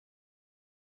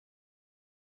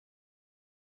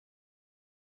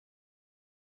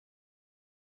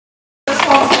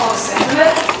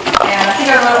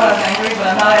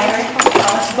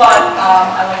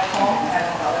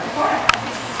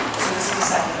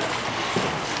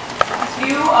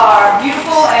You are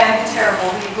beautiful and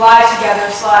terrible. We glide together,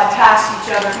 slide past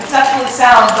each other, conceptually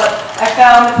sound, but I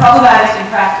found problematic in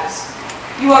practice.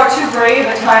 You are too brave,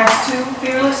 at times too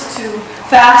fearless, too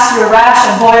fast. You're rash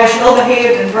and boyish,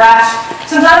 ill-behaved and brash.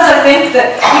 Sometimes I think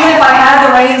that even if I had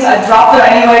the reins, I'd drop them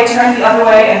anyway, turn the other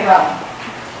way, and run.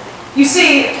 You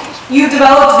see, you've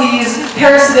developed these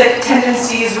parasitic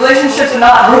tendencies. Relationships are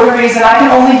not rotaries, and I can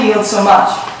only yield so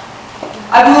much.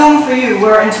 I bloom for you,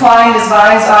 we're entwined as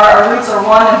vines are, our roots are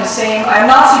one and the same. I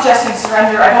am not suggesting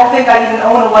surrender, I don't think I even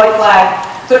own a white flag,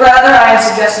 but rather I am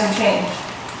suggesting change.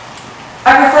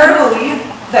 I prefer to believe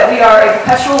that we are a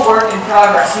perpetual work in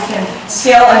progress. We can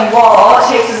scale any wall, all it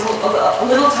takes is a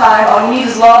little time, all you need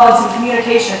is love and some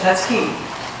communication, that's key.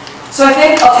 So I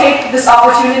think I'll take this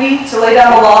opportunity to lay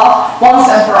down the law, once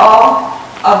and for all,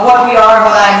 of what we are and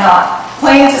what I am not.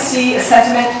 Plain to see a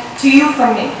sentiment to you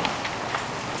from me.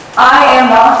 I am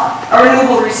not a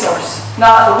renewable resource,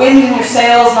 not the wind in your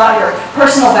sails, not your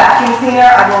personal vacuum cleaner.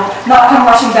 I will not come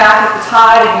rushing back with the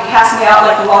tide and you cast me out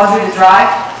like the laundry to dry.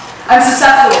 I'm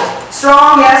susceptible,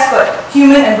 strong, yes, but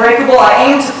human and breakable.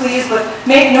 I aim to please, but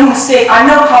make no mistake,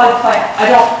 I'm no potted plant. I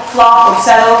don't flop or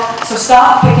settle, so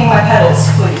stop picking my petals,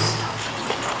 please.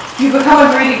 You've become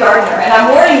a greedy gardener, and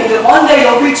I'm warning you that one day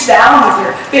you'll reach down with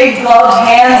your big gloved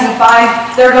hands and find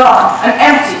they're gone. I'm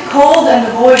empty, cold, and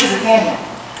devoid as a canyon.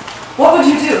 What would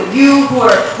you do? You who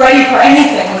are ready for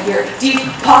anything with your deep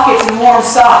pockets and warm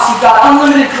socks. You've got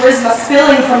unlimited charisma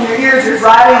spilling from your ears. You're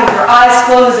driving with your eyes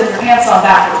closed and your pants on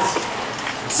backwards.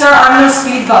 Sir, I'm no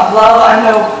speed bump, love. I'm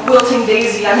no wilting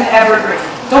daisy. I'm an evergreen.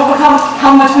 Don't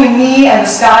come between me and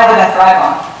the sky that I thrive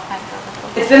on.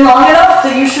 It's been long enough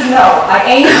that you should know. I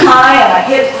aim high and I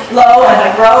hit low and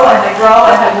I grow and I grow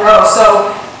and I grow.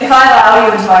 So if I allow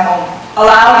you into my home,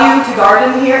 allow you to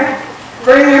garden here,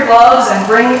 bring your gloves and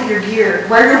bring your gear.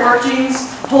 Wear your work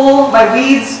jeans, pull my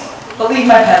weeds, but leave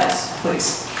my petals,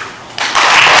 please.